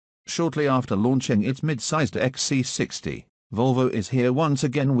Shortly after launching its mid-sized XC60, Volvo is here once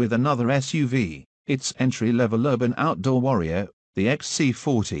again with another SUV, its entry-level urban outdoor warrior, the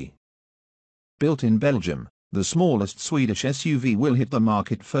XC40. Built in Belgium, the smallest Swedish SUV will hit the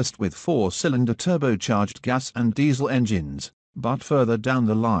market first with 4-cylinder turbocharged gas and diesel engines, but further down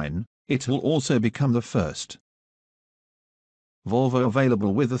the line, it will also become the first Volvo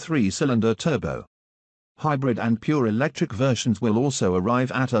available with a 3-cylinder turbo. Hybrid and pure electric versions will also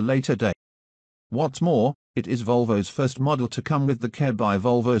arrive at a later date. What's more, it is Volvo's first model to come with the Care by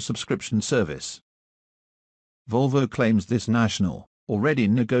Volvo subscription service. Volvo claims this national, already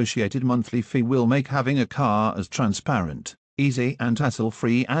negotiated monthly fee will make having a car as transparent, easy and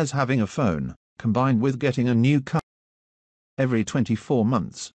hassle-free as having a phone, combined with getting a new car every 24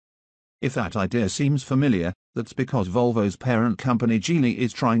 months. If that idea seems familiar, that's because Volvo's parent company Geely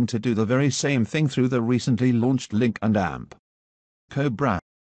is trying to do the very same thing through the recently launched Lynk Co brand,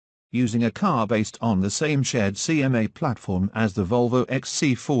 using a car based on the same shared CMA platform as the Volvo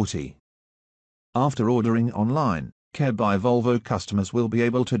XC40. After ordering online, Care by Volvo customers will be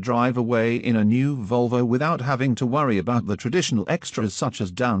able to drive away in a new Volvo without having to worry about the traditional extras such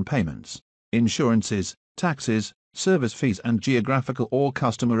as down payments, insurances, taxes, service fees and geographical or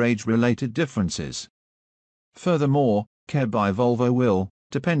customer age-related differences. Furthermore, Care by Volvo will,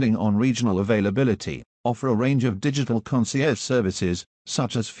 depending on regional availability, offer a range of digital concierge services,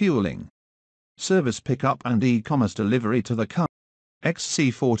 such as fueling, service pickup and e-commerce delivery to the car.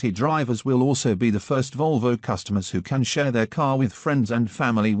 XC40 drivers will also be the first Volvo customers who can share their car with friends and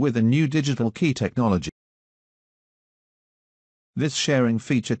family with the new digital key technology. This sharing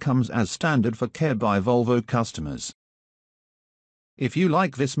feature comes as standard for Care by Volvo customers. If you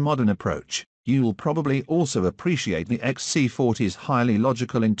like this modern approach, you'll probably also appreciate the XC40's highly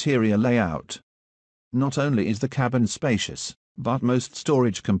logical interior layout. Not only is the cabin spacious, but most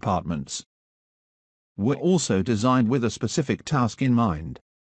storage compartments were also designed with a specific task in mind.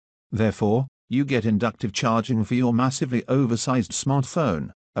 Therefore, you get inductive charging for your massively oversized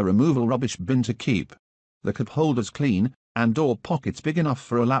smartphone, a removable rubbish bin to keep the cup holders clean, and door pockets big enough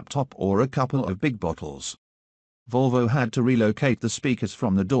for a laptop or a couple of big bottles. Volvo had to relocate the speakers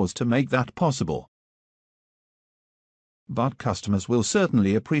from the doors to make that possible. But customers will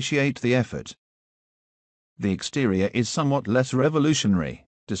certainly appreciate the effort. The exterior is somewhat less revolutionary,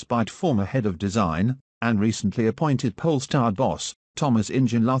 despite former head of design, and recently appointed Polestar boss, Thomas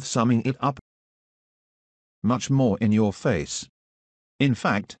Ingenlath summing it up. Much more in your face. In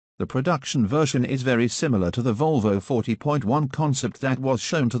fact, the production version is very similar to the Volvo 40.1 concept that was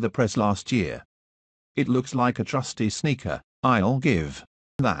shown to the press last year. It looks like a trusty sneaker, I'll give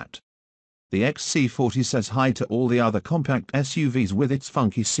that. The XC40 says hi to all the other compact SUVs with its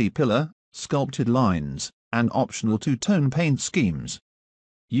funky C-pillar, sculpted lines, and optional two-tone paint schemes.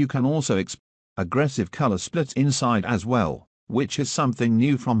 You can also expect aggressive color splits inside as well, which is something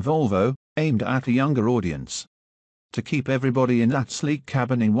new from Volvo, aimed at a younger audience. To keep everybody in that sleek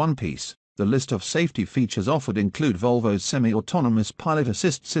cabin in one piece, the list of safety features offered include Volvo's semi-autonomous pilot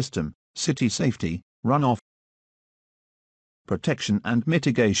assist system, city safety, runoff protection and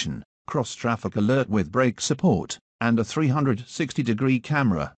mitigation, cross-traffic alert with brake support, and a 360-degree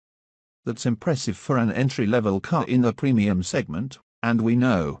camera. That's impressive for an entry-level car in the premium segment, and we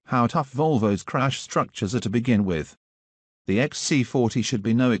know how tough Volvo's crash structures are to begin with. The XC40 should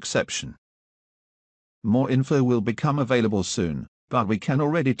be no exception. More info will become available soon, but we can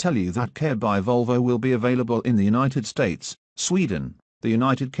already tell you that Care by Volvo will be available in the United States, Sweden, the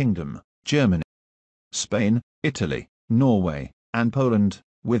United Kingdom, Germany, Spain, Italy, Norway, and Poland,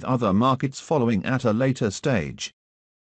 with other markets following at a later stage.